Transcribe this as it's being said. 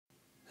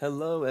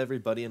Hello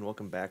everybody and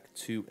welcome back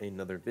to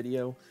another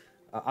video.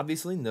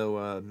 Obviously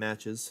no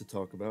matches to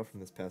talk about from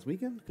this past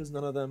weekend because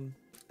none of them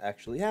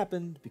actually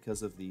happened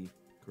because of the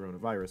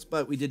coronavirus.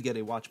 But we did get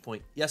a watch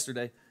point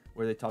yesterday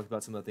where they talked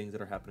about some of the things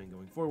that are happening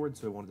going forward,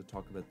 so I wanted to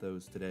talk about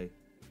those today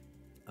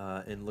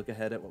and look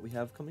ahead at what we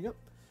have coming up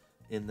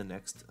in the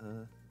next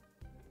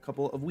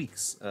couple of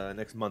weeks,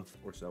 next month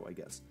or so, I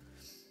guess.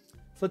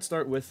 So let's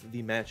start with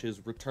the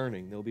matches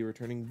returning. They'll be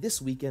returning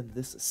this weekend,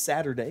 this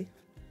Saturday.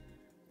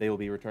 They will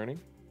be returning.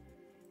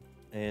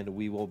 And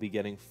we will be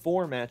getting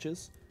 4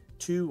 matches,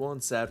 2 on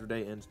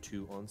Saturday and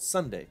 2 on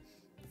Sunday.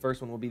 The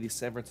first one will be the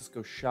San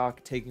Francisco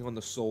Shock taking on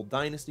the Seoul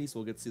Dynasty, so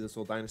we'll get to see the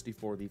Seoul Dynasty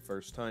for the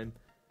first time.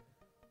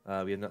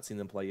 We have not seen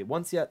them play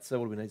once yet, so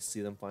it'll be nice to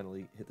see them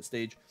finally hit the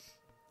stage.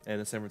 And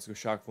the San Francisco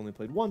Shock have only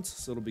played once,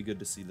 so it'll be good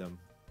to see them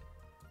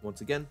once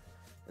again.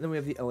 And then we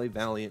have the LA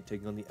Valiant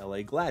taking on the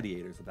LA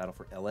Gladiators, the battle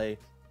for LA.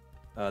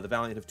 The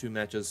Valiant have 2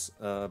 matches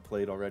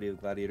played already, the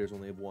Gladiators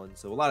only have 1,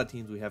 so a lot of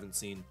teams we haven't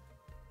seen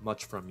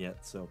much from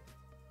yet, so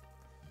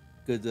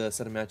good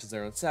set of matches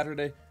there on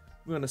Saturday.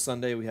 Moving on to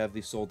Sunday, we have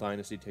the Seoul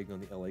Dynasty taking on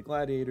the LA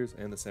Gladiators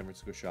and the San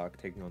Francisco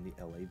Shock taking on the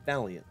LA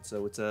Valiant.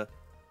 So it's an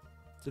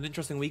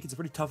interesting week. It's a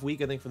pretty tough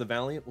week, I think, for the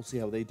Valiant. We'll see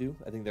how they do.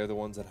 I think they're the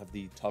ones that have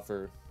the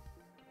tougher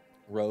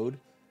road,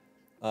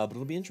 but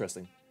it'll be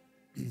interesting.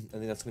 I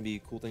think that's going to be a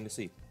cool thing to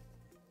see.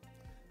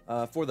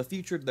 For the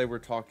Featured, they were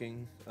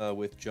talking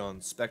with John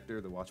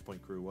Spector, the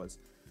Watchpoint crew was,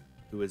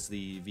 who is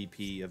the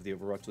VP of the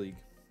Overwatch League,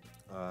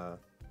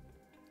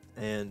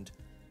 and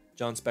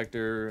John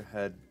Spector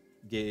had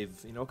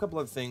gave a couple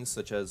of things,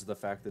 such as the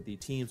fact that the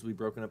teams will be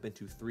broken up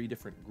into 3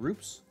 different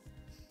groups.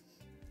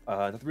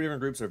 The 3 different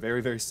groups are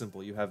very, very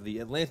simple. You have the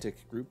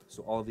Atlantic group,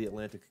 so all of the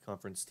Atlantic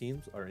Conference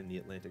teams are in the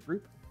Atlantic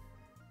group,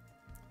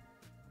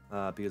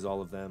 because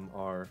all of them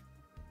are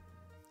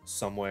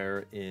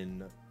somewhere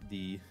in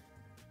the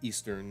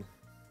eastern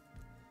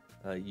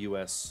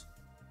U.S.,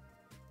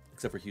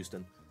 except for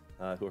Houston,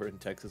 who are in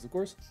Texas, of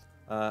course.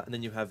 And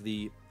then you have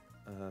the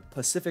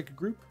Pacific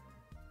group,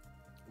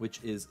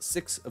 which is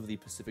 6 of the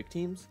Pacific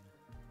teams,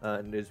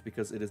 and it is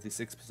because it is the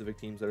 6 Pacific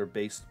teams that are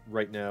based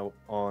right now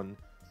on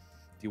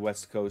the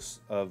west coast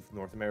of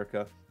North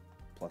America,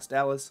 plus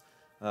Dallas.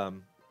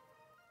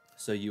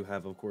 So you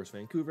have, of course,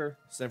 Vancouver,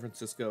 San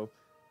Francisco,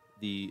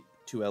 the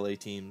 2 LA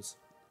teams,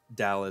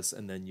 Dallas,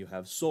 and then you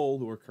have Seoul,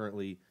 who are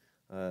currently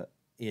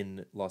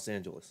in Los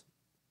Angeles.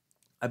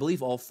 I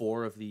believe all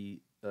 4 of the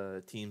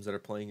teams that are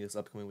playing this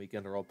upcoming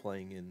weekend are all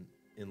playing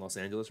in Los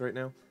Angeles right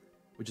now,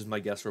 which is my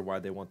guess for why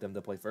they want them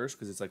to play first,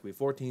 because it's like we have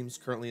 4 teams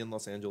currently in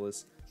Los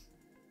Angeles,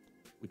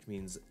 which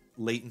means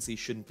latency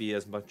shouldn't be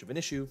as much of an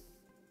issue.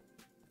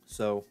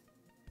 So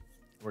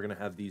we're going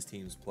to have these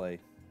teams play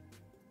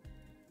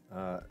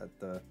at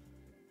the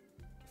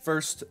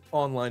first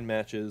online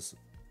matches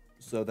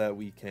so that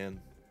we can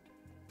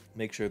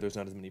make sure there's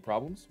not as many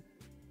problems,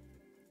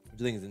 which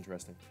I think is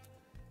interesting.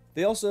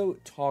 They also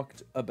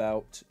talked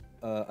about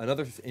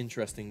another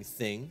interesting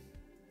thing,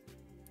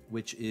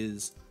 which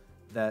is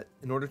that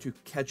in order to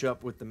catch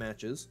up with the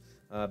matches,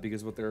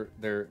 because what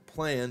their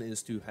plan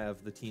is to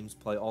have the teams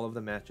play all of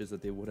the matches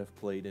that they would have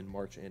played in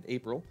March and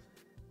April,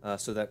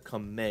 so that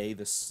come May,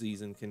 the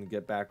season can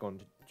get back on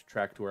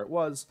track to where it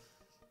was,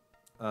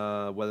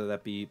 whether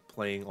that be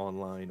playing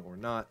online or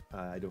not.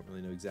 I don't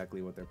really know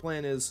exactly what their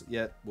plan is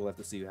yet. We'll have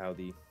to see how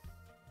the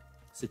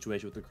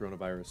situation with the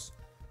coronavirus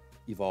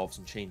evolves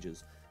and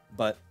changes.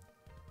 But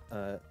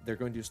they're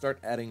going to start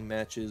adding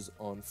matches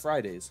on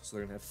Fridays. So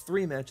they're going to have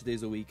 3 match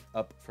days a week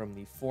up from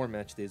the 4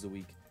 match days a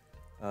week.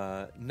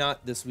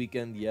 Not this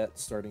weekend yet,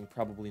 starting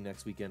probably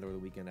next weekend or the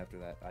weekend after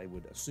that, I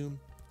would assume.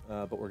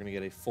 But we're going to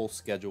get a full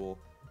schedule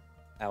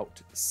out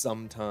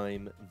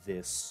sometime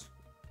this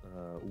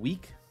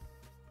week.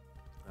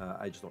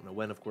 I just don't know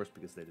when, of course,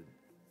 because they didn't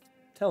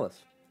tell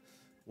us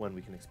when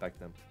we can expect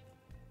them.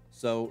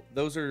 So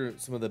those are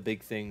some of the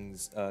big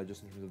things,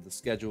 just in terms of the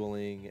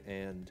scheduling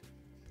and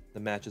the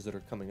matches that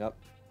are coming up.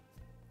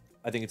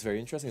 I think it's very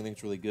interesting. I think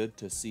it's really good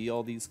to see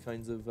all these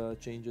kinds of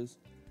changes.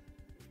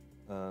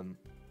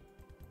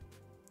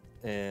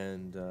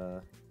 It's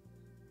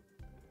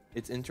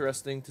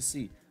interesting to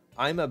see.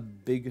 I'm a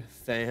big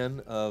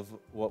fan of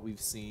what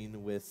we've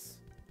seen with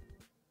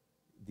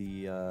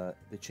the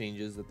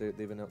changes that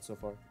they've announced so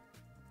far.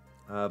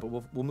 But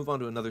we'll move on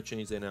to another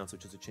change they announced,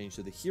 which is a change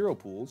to the hero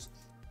pools.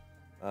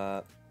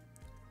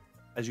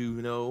 As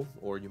you know,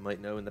 or you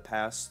might know in the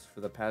past,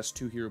 for the past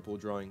 2 hero pool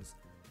drawings,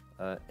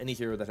 any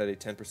hero that had a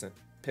 10%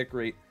 pick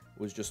rate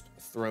was just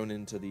thrown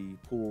into the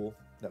pool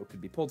that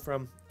could be pulled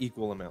from,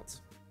 equal amounts.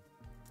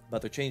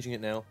 But they're changing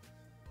it now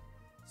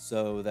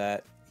so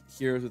that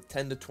heroes with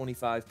 10 to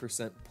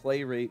 25%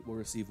 play rate will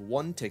receive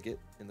 1 ticket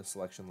in the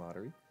selection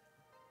lottery.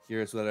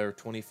 Heroes that are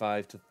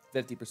 25 to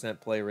 50%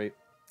 play rate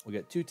will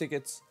get 2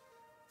 tickets.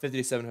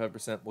 50 to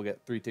 75% will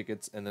get 3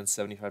 tickets, and then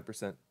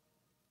 75%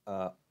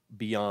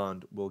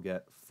 beyond will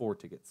get 4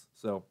 tickets.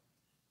 So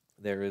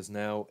there is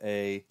now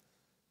a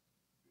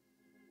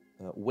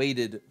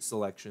weighted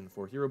selection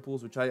for hero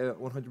pools, which I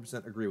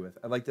 100% agree with.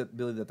 I like the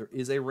ability that there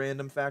is a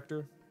random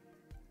factor,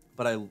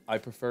 But I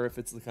prefer if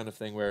it's the kind of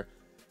thing where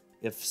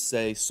if,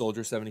 say,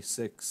 Soldier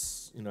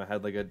 76, you know,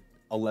 had like a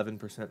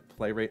 11%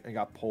 play rate and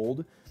got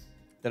pulled,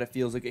 that it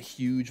feels like a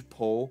huge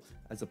pull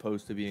as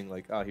opposed to being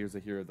like, oh, here's a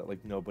hero that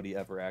like nobody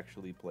ever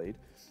actually played.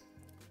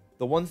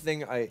 The one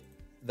thing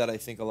that I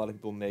think a lot of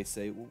people may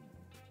say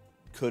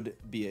could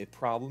be a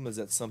problem is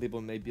that some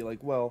people may be like,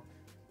 well,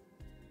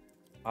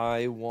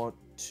 I want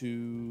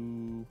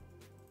to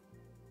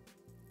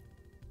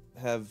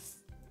have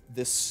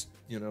this,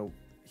 you know,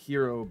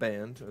 hero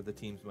banned, or the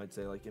teams might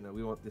say like, you know,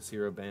 we want this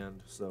hero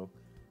banned, so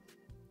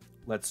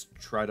let's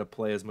try to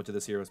play as much of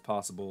this hero as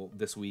possible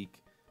this week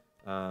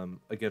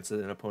against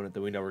an opponent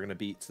that we know we're going to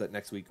beat, so that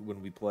next week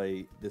when we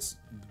play this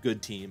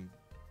good team,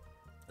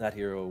 that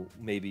hero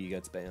maybe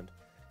gets banned.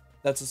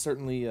 That's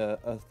certainly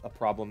a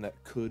problem that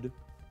could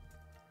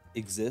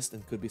exist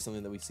and could be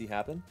something that we see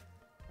happen.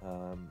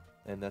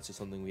 And that's just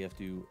something we have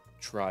to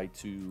try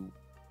to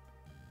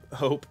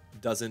hope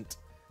doesn't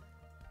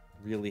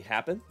really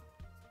happen.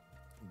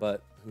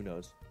 But who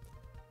knows?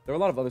 There are a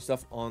lot of other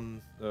stuff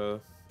on or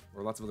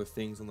lots of other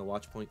things on the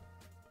Watchpoint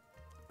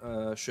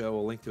show.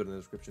 I'll link to it in the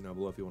description down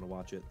below if you want to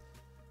watch it.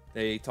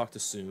 They talked to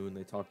Soon,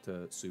 they talked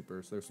to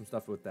Super, so there's some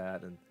stuff with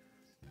that, and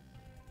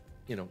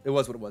you know, it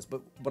was what it was.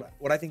 But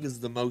what I think is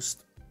the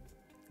most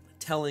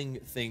telling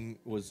thing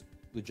was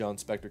the John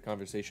Spector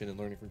conversation and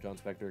learning from John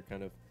Spector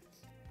kind of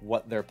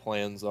what their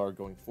plans are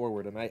going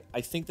forward. And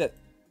I think that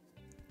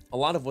a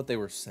lot of what they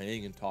were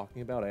saying and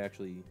talking about, I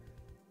actually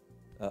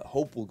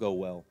hope will go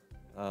well.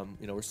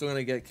 You know, we're still going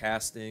to get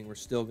casting, we're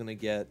still going to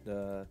get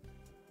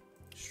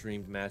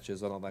streamed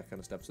matches and all that kind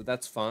of stuff. So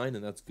that's fine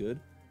and that's good.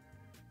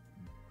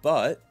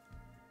 But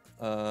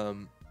I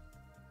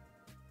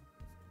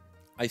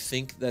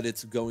think that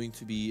it's going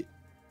to be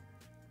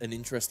an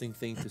interesting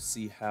thing to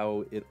see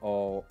how it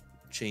all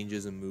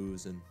changes and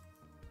moves and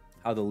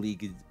how the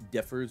league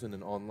differs in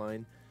an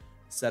online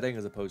setting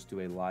as opposed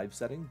to a live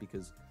setting,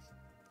 because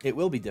it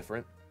will be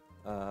different.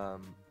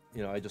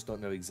 You know, I just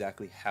don't know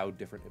exactly how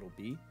different it'll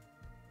be.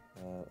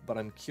 But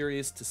I'm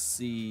curious to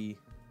see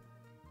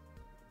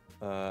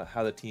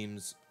how the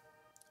teams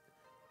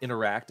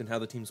interact and how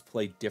the teams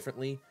play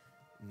differently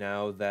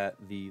now that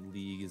the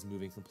league is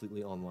moving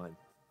completely online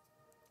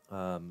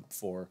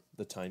for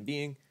the time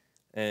being.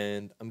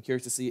 And I'm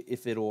curious to see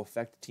if it'll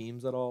affect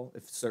teams at all,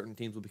 if certain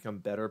teams will become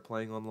better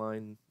playing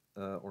online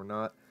or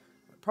not.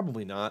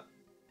 Probably not.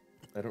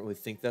 I don't really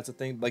think that's a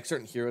thing. Like,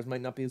 certain heroes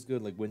might not be as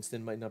good, like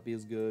Winston might not be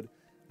as good,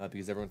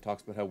 because everyone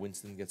talks about how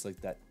Winston gets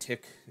like that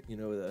tick, you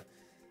know,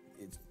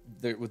 it's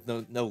there with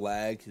no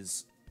lag.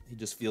 He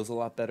just feels a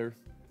lot better.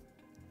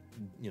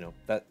 You know,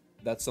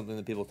 that's something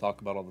that people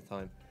talk about all the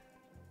time.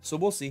 So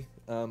we'll see.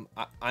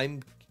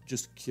 I'm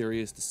just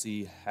curious to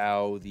see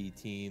how the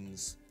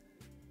teams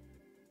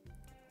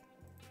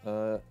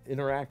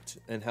interact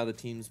and how the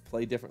teams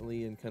play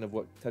differently and kind of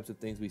what types of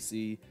things we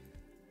see.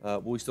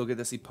 Will we still get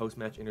to see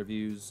post-match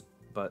interviews,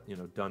 but you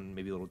know, done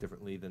maybe a little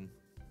differently than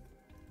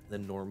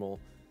normal?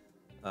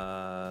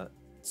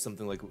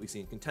 Something like what we see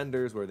in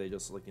Contenders, where they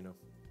just, like, you know,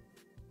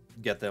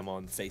 get them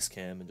on face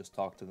cam and just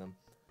talk to them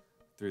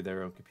through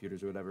their own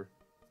computers or whatever.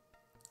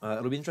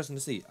 It'll be interesting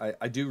to see.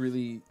 I do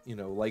really, you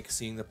know, like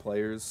seeing the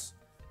players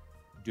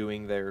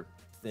doing their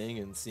thing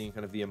and seeing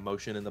kind of the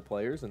emotion in the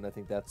players, and I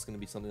think that's going to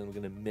be something I'm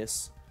going to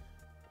miss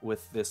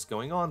with this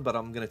going on, but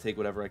I'm going to take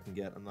whatever I can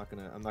get. I'm not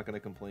going to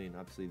complain.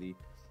 Obviously, the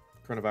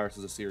coronavirus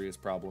is a serious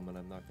problem, and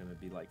I'm not going to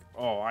be like,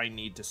 oh, I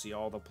need to see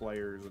all the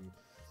players and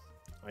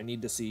I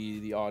need to see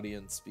the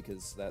audience,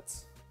 because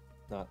that's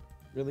not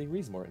really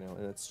reasonable right now,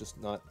 and it's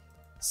just not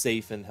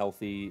safe and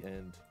healthy,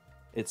 and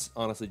it's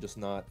honestly just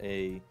not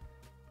a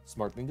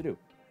smart thing to do.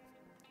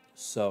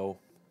 So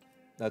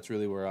that's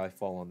really where I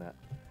fall on that.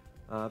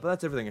 But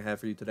that's everything I have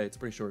for you today. It's a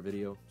pretty short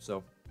video,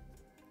 so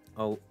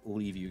I'll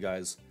leave you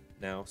guys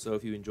now. So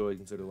if you enjoyed,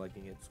 consider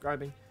liking and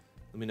subscribing.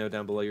 Let me know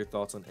down below your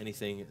thoughts on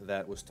anything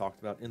that was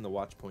talked about in the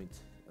Watchpoint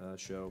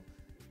show.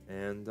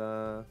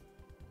 And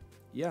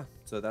yeah,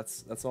 so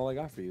that's all I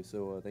got for you.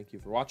 So thank you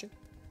for watching,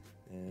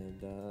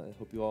 and I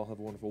hope you all have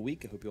a wonderful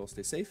week. I hope you all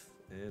stay safe,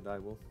 and I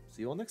will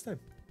see you all next time.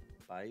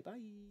 Bye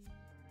bye.